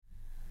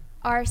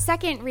Our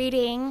second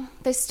reading,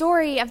 the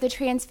story of the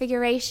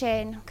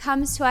Transfiguration,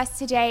 comes to us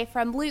today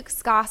from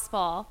Luke's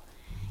Gospel.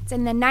 It's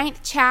in the 9th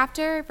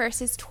chapter,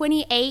 verses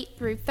 28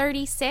 through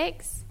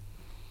 36.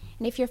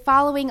 And if you're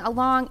following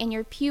along in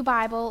your pew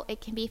Bible,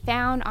 it can be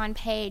found on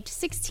page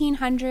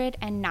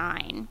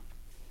 1609.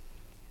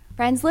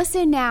 Friends,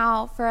 listen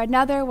now for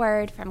another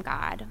word from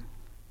God.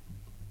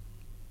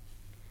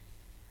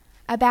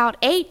 About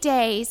 8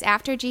 days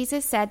after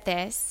Jesus said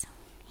this,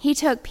 he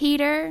took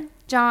Peter,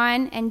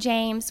 John, and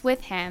James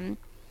with him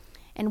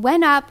and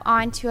went up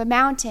onto a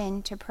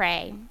mountain to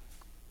pray.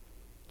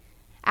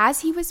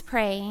 As he was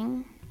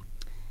praying,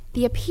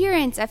 the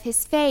appearance of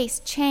his face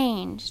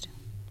changed,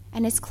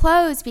 and his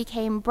clothes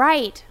became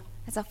bright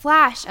as a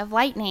flash of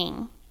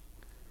lightning.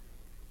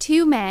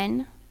 2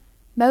 men,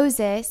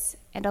 Moses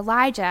and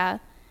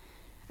Elijah,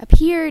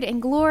 appeared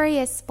in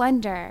glorious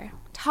splendor,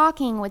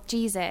 talking with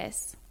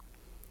Jesus.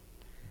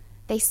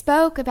 They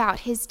spoke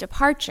about his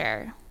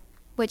departure,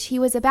 which he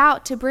was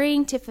about to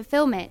bring to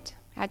fulfillment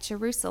at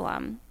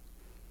Jerusalem.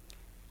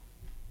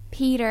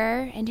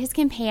 Peter and his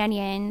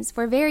companions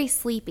were very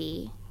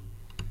sleepy,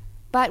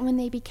 but when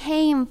they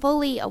became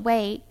fully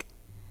awake,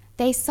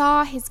 they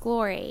saw his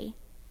glory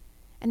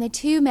and the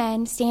 2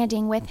 men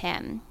standing with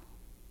him.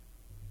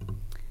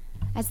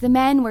 As the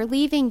men were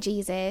leaving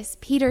Jesus,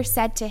 Peter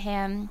said to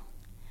him,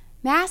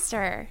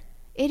 "Master,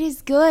 it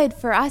is good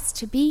for us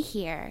to be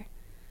here.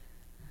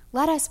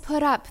 Let us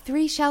put up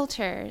 3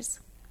 shelters,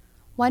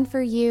 one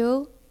for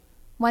you,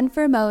 one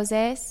for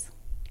Moses,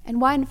 and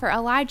one for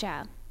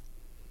Elijah."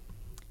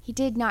 He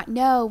did not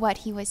know what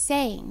he was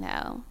saying,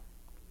 though.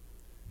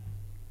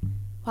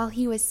 While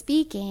he was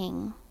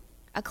speaking,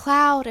 a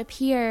cloud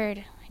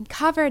appeared and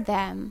covered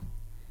them,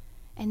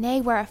 and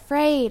they were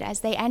afraid as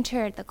they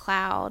entered the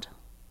cloud.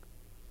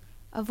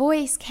 A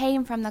voice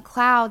came from the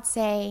cloud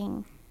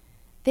saying,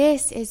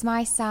 "This is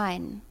my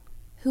son,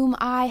 whom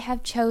I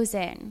have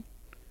chosen.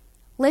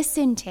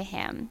 Listen to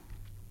him."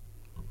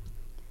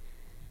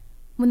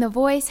 When the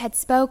voice had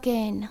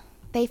spoken,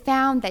 they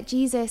found that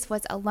Jesus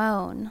was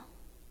alone.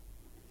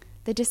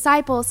 The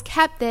disciples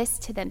kept this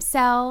to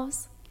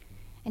themselves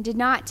and did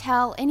not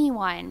tell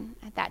anyone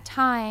at that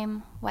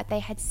time what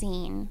they had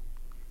seen.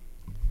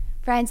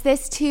 Friends,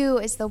 this too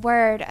is the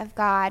word of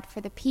God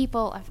for the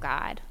people of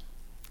God.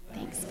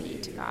 Thanks be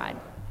to God.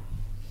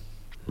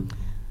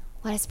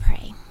 Let us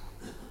pray.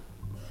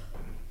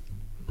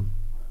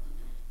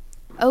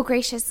 O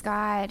gracious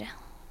God,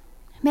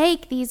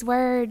 make these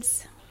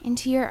words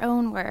into your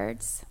own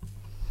words.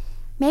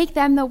 Make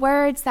them the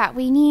words that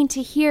we need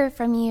to hear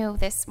from you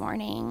this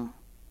morning.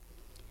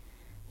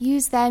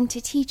 Use them to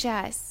teach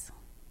us,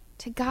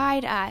 to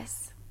guide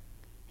us,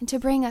 and to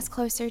bring us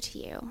closer to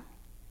you.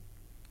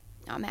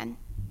 Amen.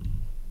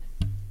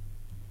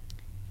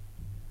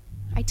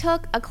 I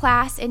took a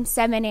class in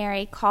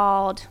seminary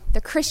called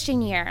the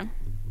Christian Year.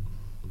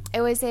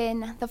 It was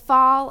in the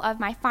fall of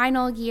my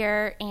final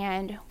year,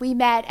 and we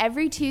met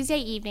every Tuesday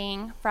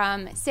evening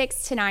from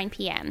 6 to 9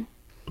 p.m.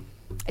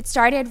 It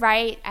started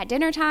right at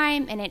dinner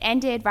time, and it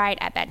ended right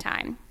at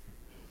bedtime.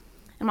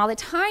 And while the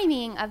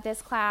timing of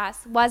this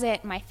class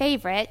wasn't my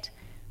favorite,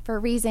 for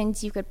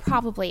reasons you could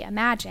probably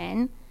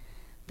imagine,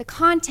 the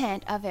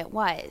content of it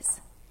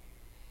was.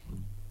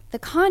 The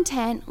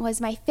content was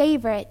my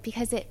favorite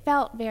because it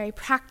felt very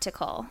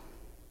practical.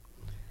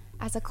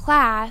 As a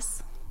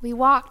class, we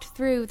walked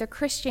through the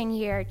Christian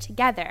year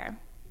together.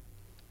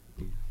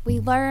 We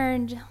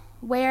learned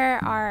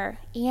where our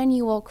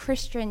annual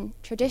Christian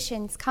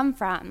traditions come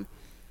from,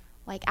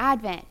 like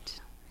Advent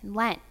and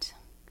Lent.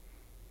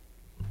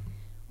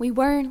 We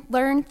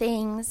learned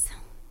things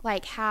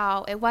like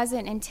how it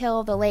wasn't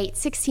until the late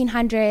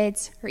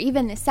 1600s or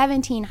even the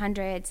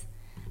 1700s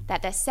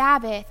that the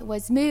Sabbath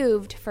was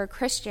moved for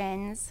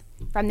Christians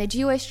from the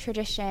Jewish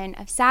tradition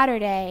of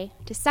Saturday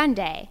to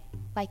Sunday,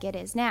 like it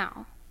is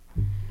now.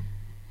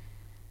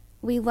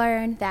 We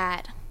learned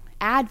that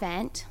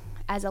Advent,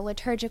 as a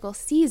liturgical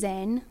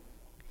season,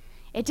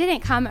 it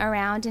didn't come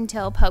around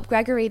until Pope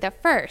Gregory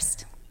I,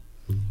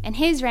 and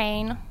his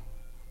reign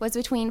was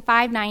between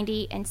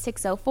 590 and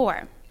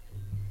 604.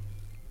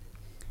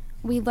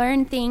 We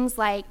learned things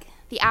like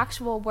the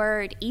actual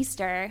word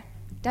Easter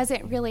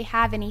doesn't really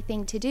have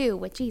anything to do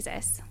with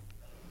Jesus.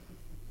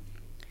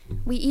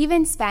 We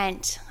even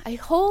spent a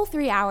whole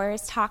 3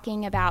 hours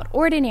talking about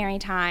ordinary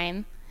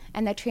time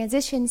and the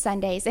transition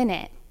Sundays in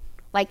it,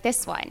 like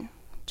this one,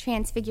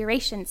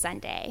 Transfiguration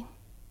Sunday.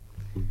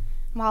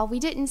 While we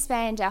didn't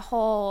spend a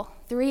whole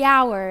 3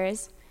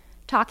 hours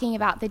talking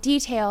about the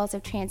details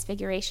of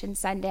Transfiguration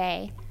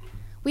Sunday,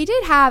 we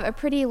did have a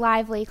pretty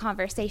lively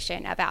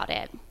conversation about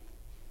it.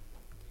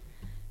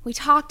 We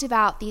talked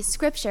about these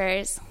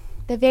scriptures,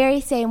 the very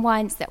same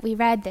ones that we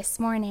read this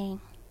morning,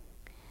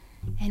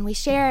 and we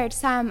shared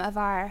some of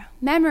our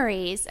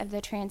memories of the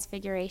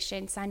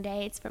Transfiguration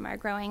Sundays from our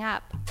growing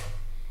up.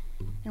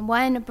 And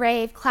one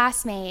brave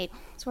classmate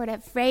sort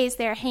of raised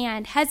their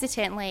hand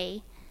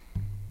hesitantly,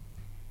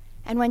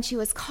 and when she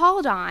was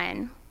called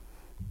on,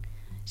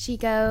 she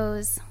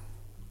goes,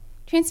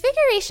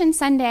 "Transfiguration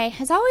Sunday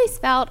has always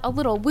felt a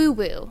little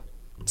woo-woo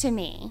to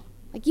me.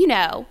 Like,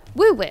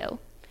 woo-woo.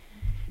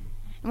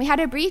 And we had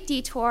a brief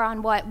detour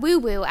on what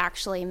woo-woo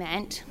actually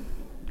meant.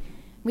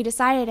 We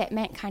decided it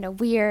meant kind of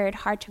weird,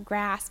 hard to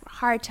grasp,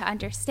 hard to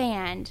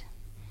understand.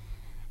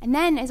 And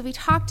then as we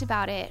talked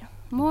about it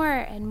more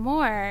and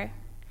more,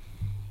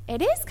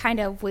 it is kind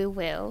of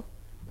woo-woo.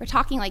 We're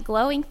talking like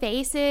glowing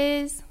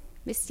faces,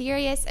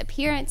 mysterious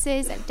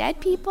appearances of dead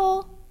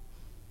people.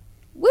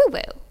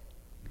 Woo-woo.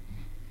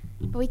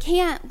 But we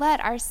can't let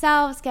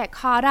ourselves get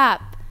caught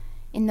up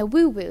in the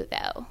woo-woo,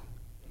 though.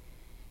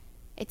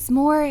 It's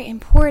more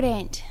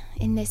important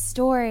in this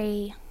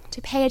story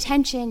to pay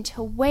attention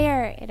to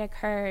where it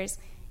occurs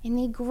in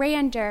the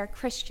grander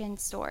Christian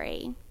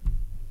story.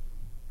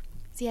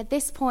 See, at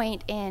this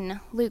point in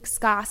Luke's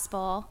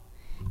gospel,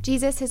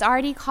 Jesus has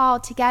already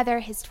called together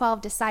his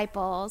 12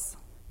 disciples.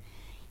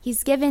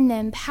 He's given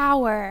them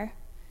power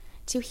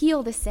to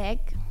heal the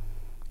sick,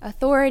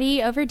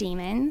 authority over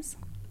demons.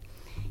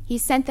 He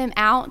sent them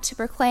out to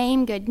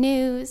proclaim good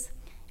news.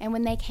 And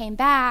when they came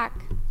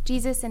back,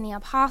 Jesus and the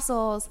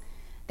apostles,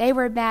 they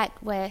were met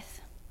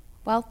with,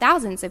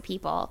 thousands of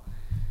people.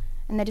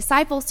 And the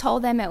disciples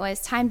told them it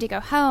was time to go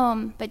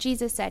home, but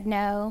Jesus said,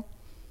 no,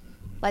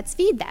 let's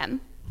feed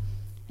them.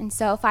 And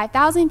so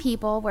 5,000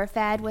 people were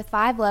fed with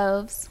 5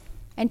 loaves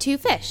and 2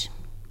 fish.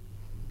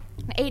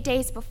 8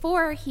 days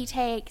before he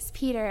takes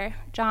Peter,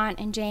 John,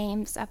 and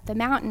James up the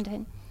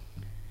mountain,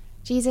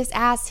 Jesus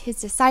asks his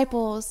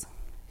disciples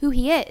who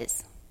he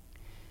is.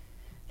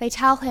 They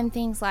tell him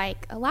things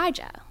like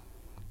Elijah,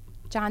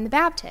 John the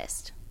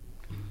Baptist,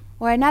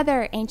 or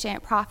another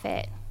ancient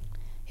prophet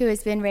who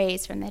has been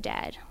raised from the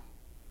dead.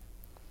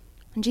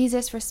 And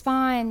Jesus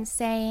responds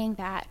saying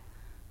that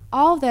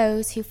all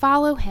those who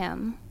follow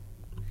him,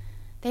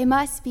 they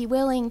must be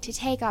willing to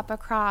take up a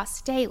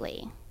cross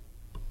daily,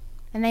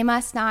 and they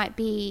must not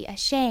be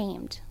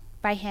ashamed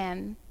by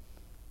him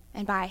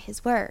and by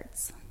his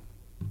words.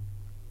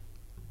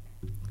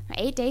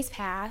 8 days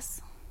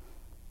pass.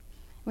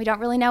 We don't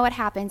really know what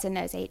happens in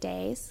those 8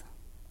 days,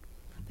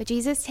 but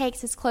Jesus takes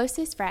his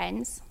closest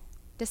friends,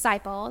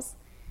 disciples,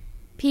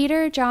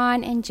 Peter,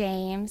 John, and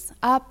James,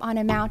 up on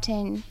a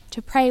mountain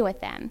to pray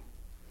with them,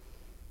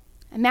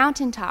 a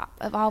mountaintop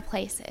of all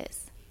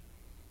places.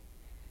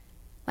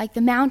 Like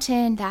the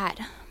mountain that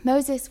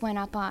Moses went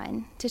up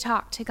on to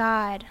talk to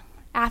God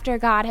after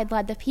God had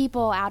led the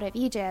people out of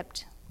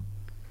Egypt.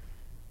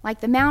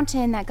 Like the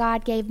mountain that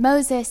God gave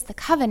Moses the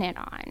covenant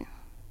on.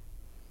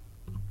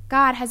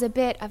 God has a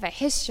bit of a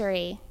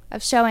history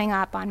of showing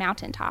up on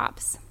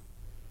mountaintops.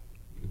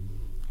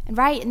 And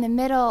right in the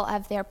middle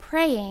of their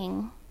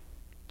praying,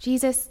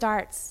 Jesus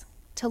starts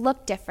to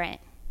look different.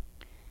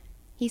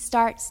 He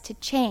starts to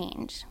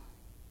change.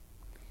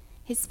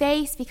 His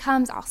face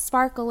becomes all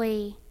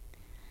sparkly.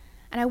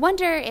 And I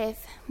wonder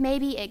if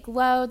maybe it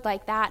glowed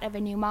like that of a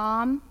new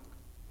mom,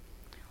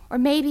 or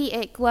maybe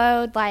it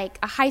glowed like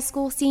a high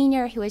school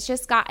senior who has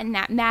just gotten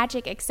that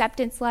magic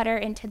acceptance letter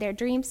into their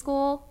dream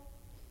school.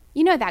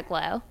 You know that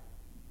glow.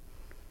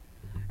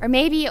 Or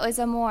maybe it was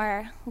a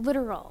more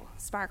literal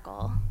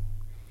sparkle.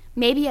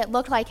 Maybe it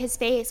looked like his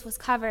face was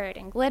covered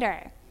in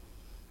glitter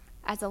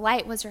as the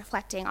light was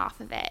reflecting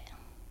off of it.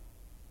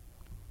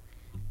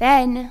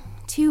 Then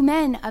 2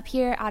 men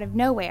appear out of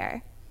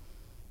nowhere.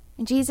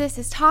 And Jesus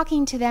is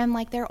talking to them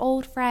like they're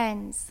old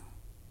friends.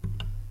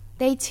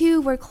 They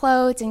too were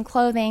clothed in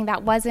clothing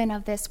that wasn't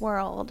of this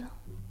world,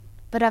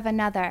 but of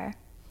another.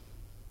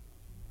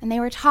 And they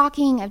were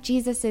talking of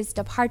Jesus'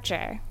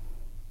 departure,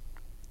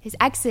 his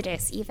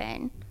exodus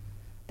even,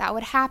 that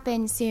would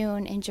happen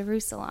soon in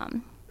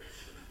Jerusalem.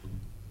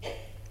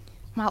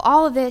 While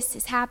all of this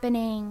is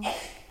happening,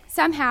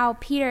 somehow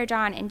Peter,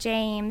 John, and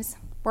James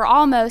were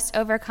almost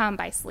overcome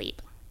by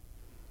sleep.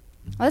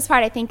 Well, this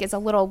part I think is a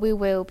little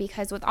woo-woo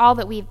because with all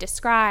that we've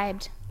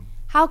described,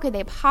 how could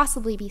they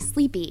possibly be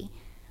sleepy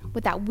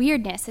with that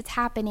weirdness that's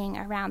happening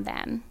around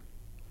them?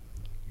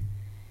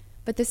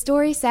 But the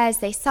story says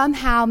they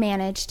somehow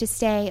managed to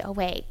stay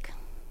awake.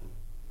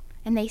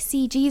 And they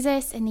see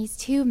Jesus and these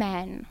 2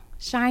 men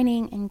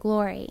shining in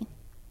glory.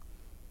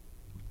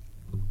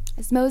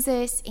 As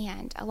Moses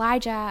and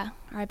Elijah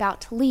are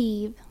about to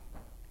leave,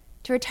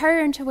 to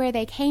return to where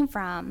they came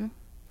from,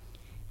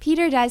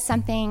 Peter does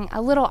something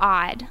a little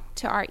odd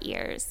to our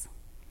ears.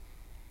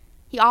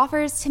 He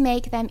offers to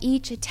make them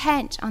each a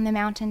tent on the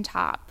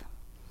mountaintop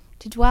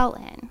to dwell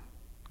in.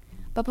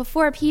 But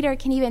before Peter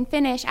can even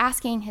finish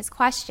asking his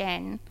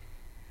question,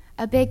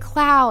 a big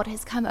cloud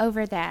has come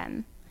over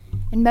them,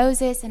 and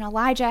Moses and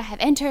Elijah have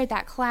entered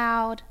that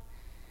cloud,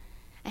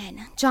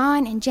 and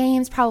John and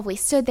James probably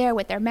stood there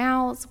with their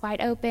mouths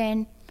wide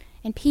open,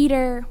 and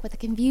Peter with a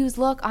confused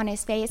look on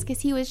his face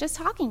because he was just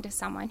talking to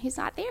someone who's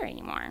not there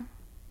anymore.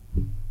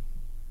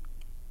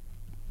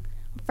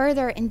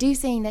 Further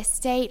inducing this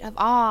state of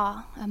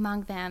awe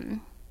among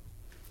them,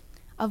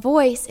 a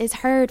voice is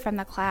heard from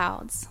the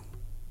clouds.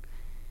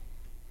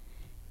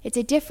 It's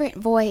a different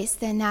voice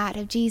than that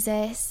of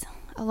Jesus,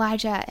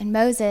 Elijah, and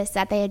Moses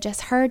that they had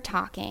just heard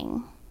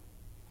talking.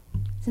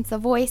 Since the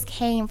voice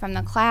came from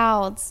the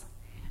clouds,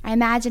 I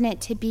imagine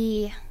it to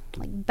be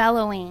like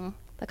bellowing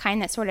the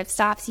kind that sort of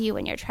stops you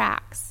in your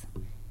tracks.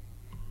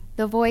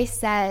 The voice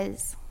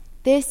says,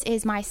 "This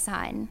is my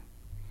son,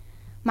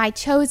 my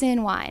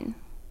chosen one.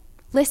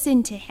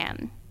 Listen to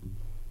him."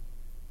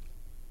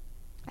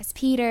 As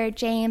Peter,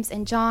 James,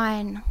 and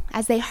John,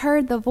 as they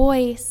heard the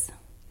voice,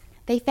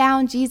 they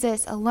found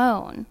Jesus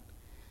alone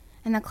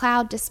and the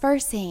cloud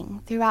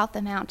dispersing throughout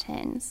the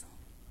mountains.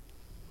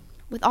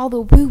 With all the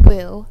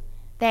woo-woo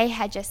they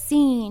had just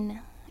seen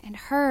and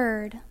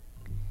heard,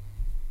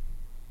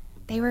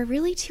 they were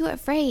really too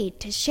afraid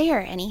to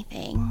share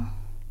anything.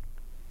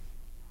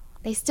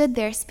 They stood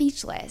there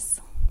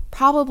speechless,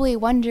 probably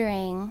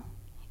wondering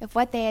if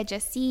what they had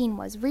just seen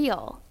was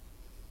real.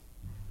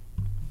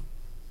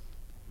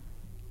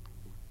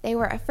 They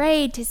were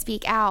afraid to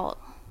speak out,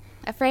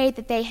 afraid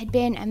that they had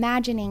been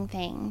imagining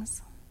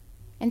things.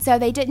 And so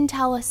they didn't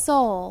tell a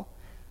soul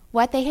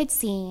what they had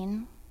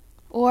seen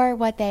or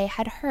what they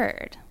had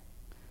heard.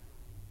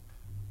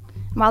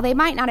 While they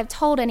might not have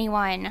told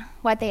anyone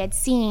what they had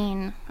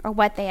seen or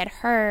what they had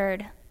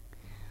heard,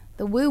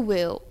 the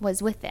woo-woo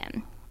was with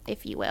them,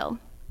 if you will.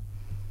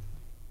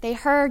 They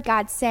heard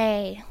God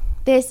say,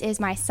 "This is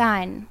my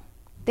son.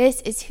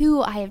 This is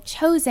who I have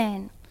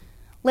chosen.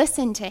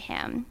 Listen to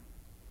him."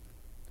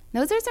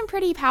 Those are some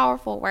pretty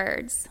powerful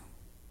words.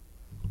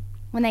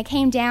 When they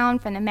came down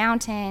from the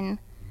mountain,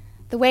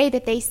 the way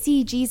that they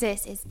see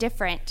Jesus is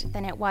different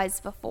than it was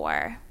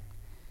before.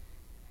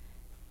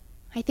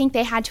 I think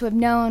they had to have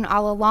known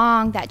all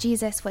along that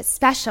Jesus was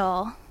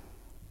special.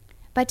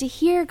 But to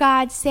hear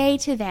God say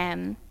to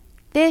them,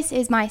 "This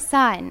is my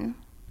son.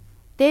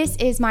 This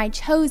is my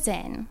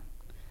chosen.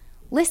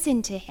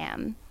 Listen to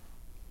him,"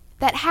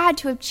 that had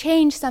to have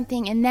changed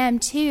something in them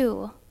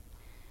too.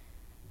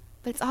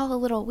 But it's all a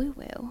little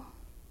woo-woo.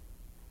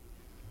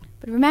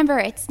 But remember,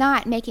 it's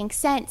not making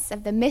sense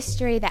of the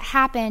mystery that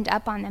happened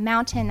up on the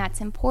mountain that's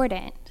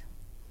important.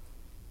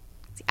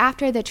 See,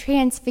 after the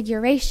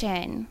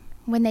transfiguration,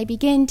 when they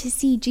begin to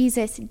see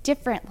Jesus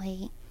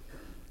differently,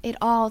 it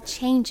all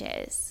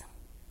changes.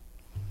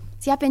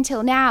 See, up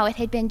until now, it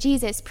had been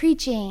Jesus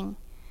preaching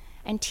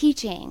and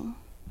teaching.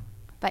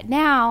 But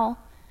now,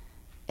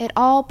 it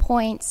all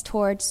points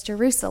towards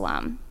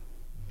Jerusalem,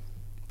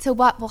 to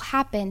what will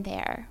happen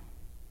there,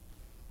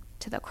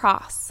 to the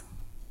cross.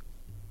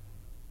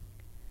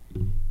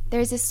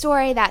 There's a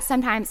story that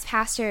sometimes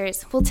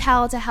pastors will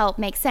tell to help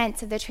make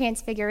sense of the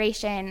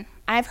transfiguration.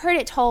 I've heard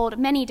it told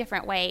many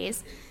different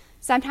ways.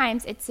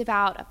 Sometimes it's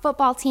about a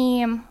football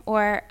team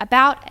or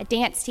about a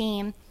dance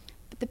team,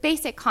 but the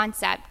basic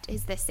concept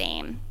is the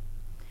same.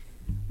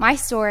 My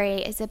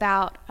story is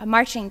about a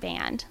marching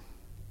band.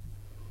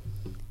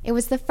 It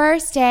was the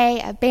first day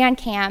of band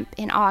camp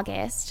in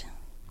August.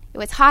 It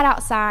was hot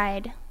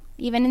outside,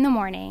 even in the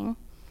morning.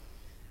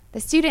 The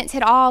students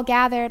had all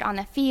gathered on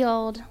the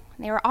field.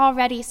 They were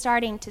already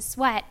starting to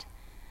sweat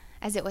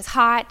as it was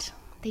hot.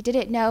 They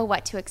didn't know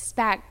what to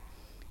expect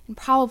and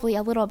probably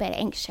a little bit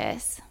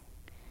anxious.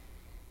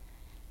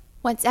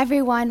 Once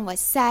everyone was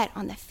set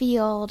on the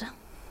field,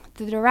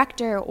 the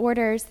director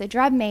orders the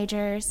drum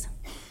majors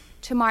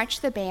to march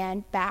the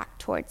band back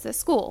towards the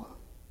school.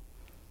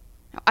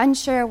 Now,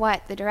 unsure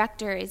what the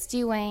director is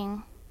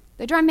doing,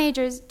 the drum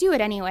majors do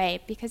it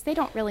anyway because they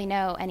don't really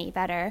know any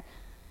better.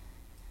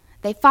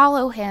 They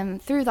follow him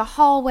through the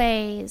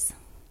hallways,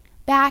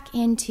 back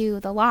into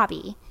the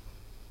lobby.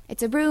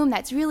 It's a room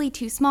that's really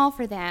too small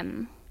for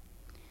them,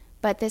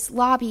 but this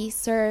lobby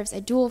serves a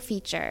dual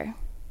feature.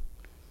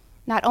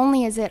 Not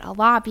only is it a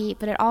lobby,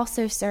 but it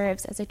also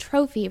serves as a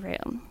trophy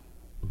room.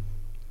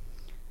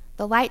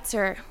 The lights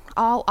are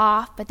all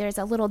off, but there's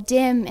a little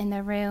dim in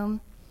the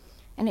room,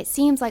 and it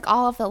seems like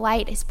all of the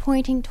light is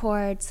pointing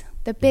towards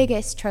the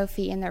biggest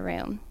trophy in the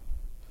room,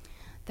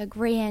 the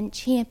Grand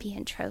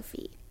Champion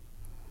Trophy.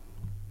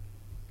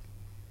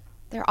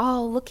 They're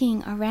all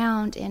looking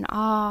around in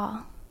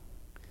awe.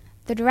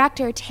 The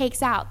director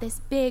takes out this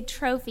big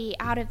trophy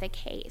out of the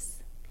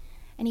case,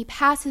 and he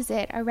passes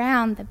it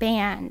around the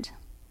band.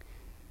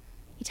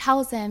 He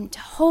tells them to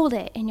hold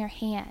it in your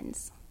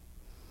hands,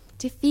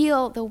 to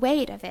feel the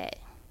weight of it,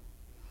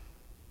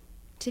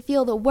 to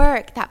feel the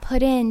work that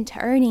put into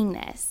earning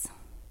this.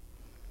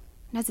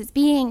 And as it's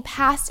being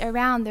passed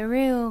around the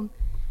room,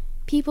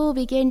 people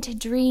begin to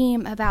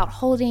dream about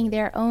holding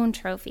their own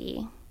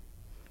trophy,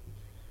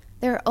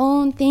 their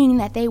own thing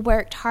that they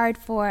worked hard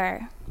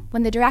for,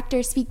 when the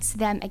director speaks to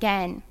them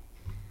again,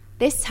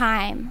 this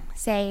time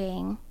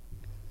saying,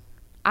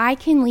 "I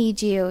can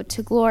lead you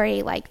to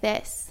glory like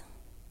this.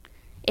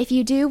 If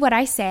you do what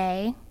I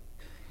say,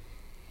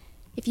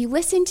 if you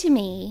listen to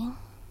me,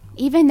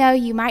 even though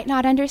you might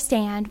not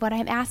understand what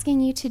I'm asking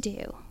you to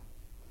do,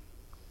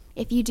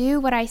 if you do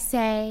what I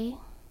say,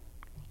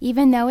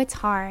 even though it's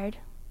hard,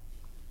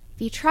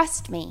 if you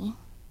trust me,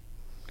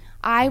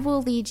 I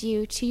will lead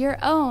you to your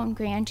own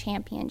Grand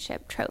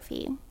Championship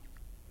trophy."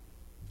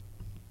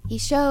 He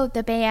showed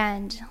the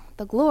band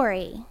the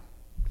glory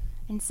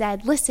and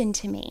said, "Listen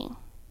to me."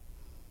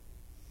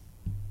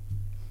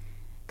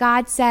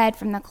 God said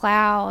from the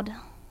cloud,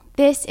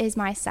 "This is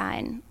my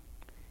son,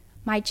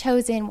 my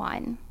chosen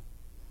one.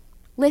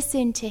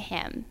 Listen to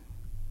him."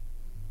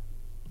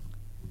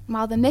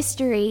 While the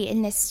mystery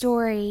in this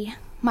story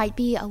might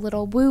be a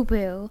little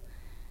woo-woo,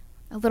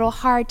 a little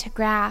hard to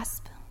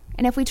grasp,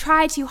 and if we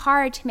try too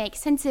hard to make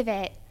sense of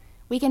it,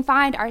 we can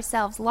find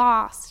ourselves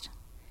lost.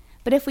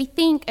 But if we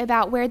think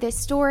about where this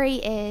story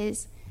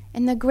is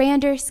in the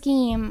grander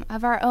scheme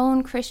of our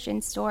own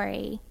Christian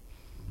story,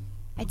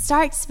 it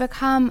starts to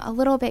become a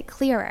little bit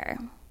clearer.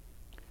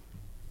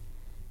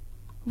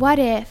 What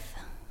if,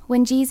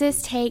 when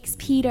Jesus takes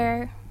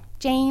Peter,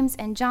 James,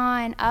 and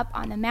John up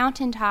on the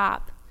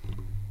mountaintop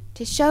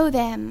to show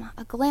them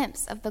a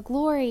glimpse of the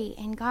glory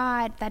in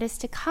God that is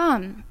to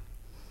come,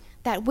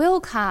 that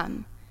will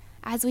come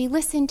as we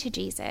listen to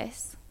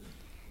Jesus,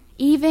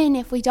 even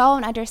if we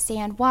don't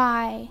understand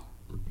why,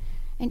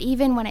 and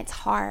even when it's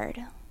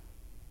hard.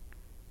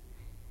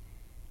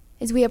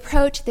 As we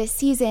approach this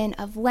season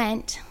of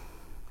Lent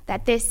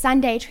that this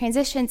Sunday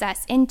transitions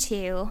us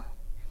into,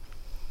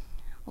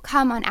 we'll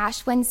come on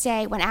Ash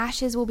Wednesday when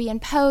ashes will be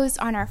imposed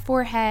on our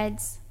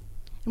foreheads,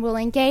 and we'll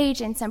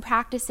engage in some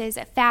practices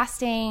of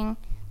fasting,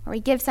 or we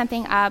give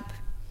something up,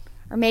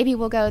 or maybe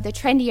we'll go the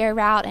trendier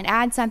route and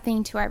add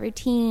something to our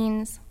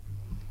routines.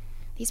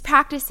 These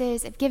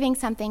practices of giving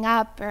something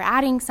up or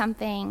adding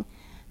something,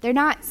 they're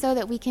not so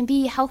that we can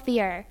be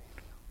healthier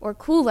or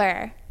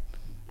cooler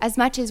as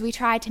much as we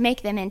try to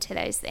make them into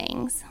those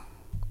things.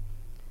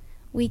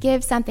 We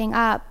give something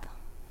up,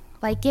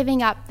 like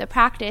giving up the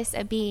practice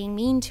of being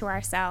mean to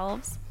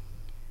ourselves,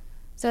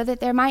 so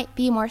that there might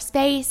be more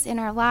space in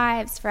our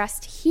lives for us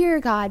to hear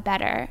God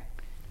better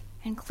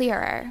and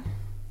clearer.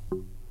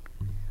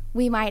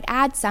 We might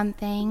add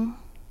something,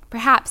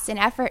 perhaps an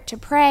effort to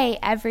pray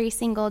every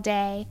single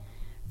day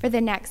for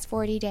the next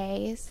 40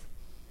 days,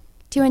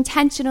 to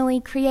intentionally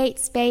create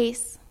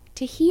space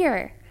to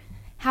hear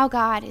how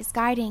God is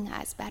guiding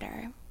us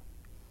better.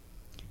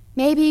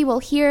 Maybe we'll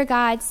hear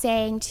God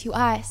saying to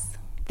us,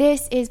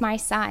 "This is my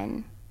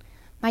son,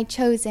 my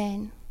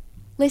chosen.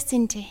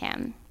 Listen to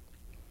him."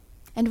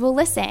 And we'll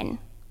listen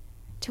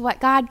to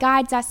what God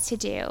guides us to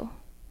do,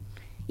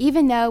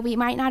 even though we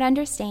might not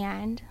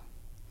understand,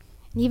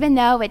 even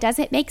though it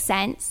doesn't make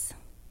sense,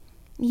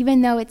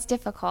 even though it's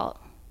difficult.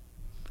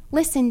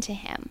 Listen to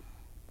him.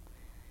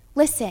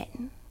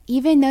 Listen,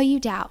 even though you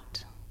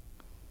doubt.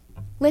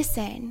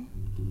 Listen,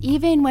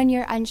 even when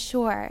you're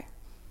unsure.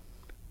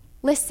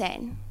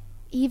 Listen,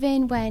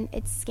 even when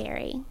it's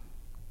scary. In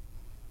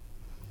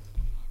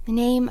the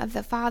name of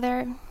the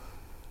Father,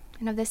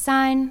 and of the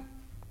Son,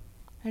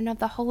 and of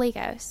the Holy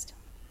Ghost.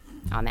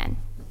 Amen.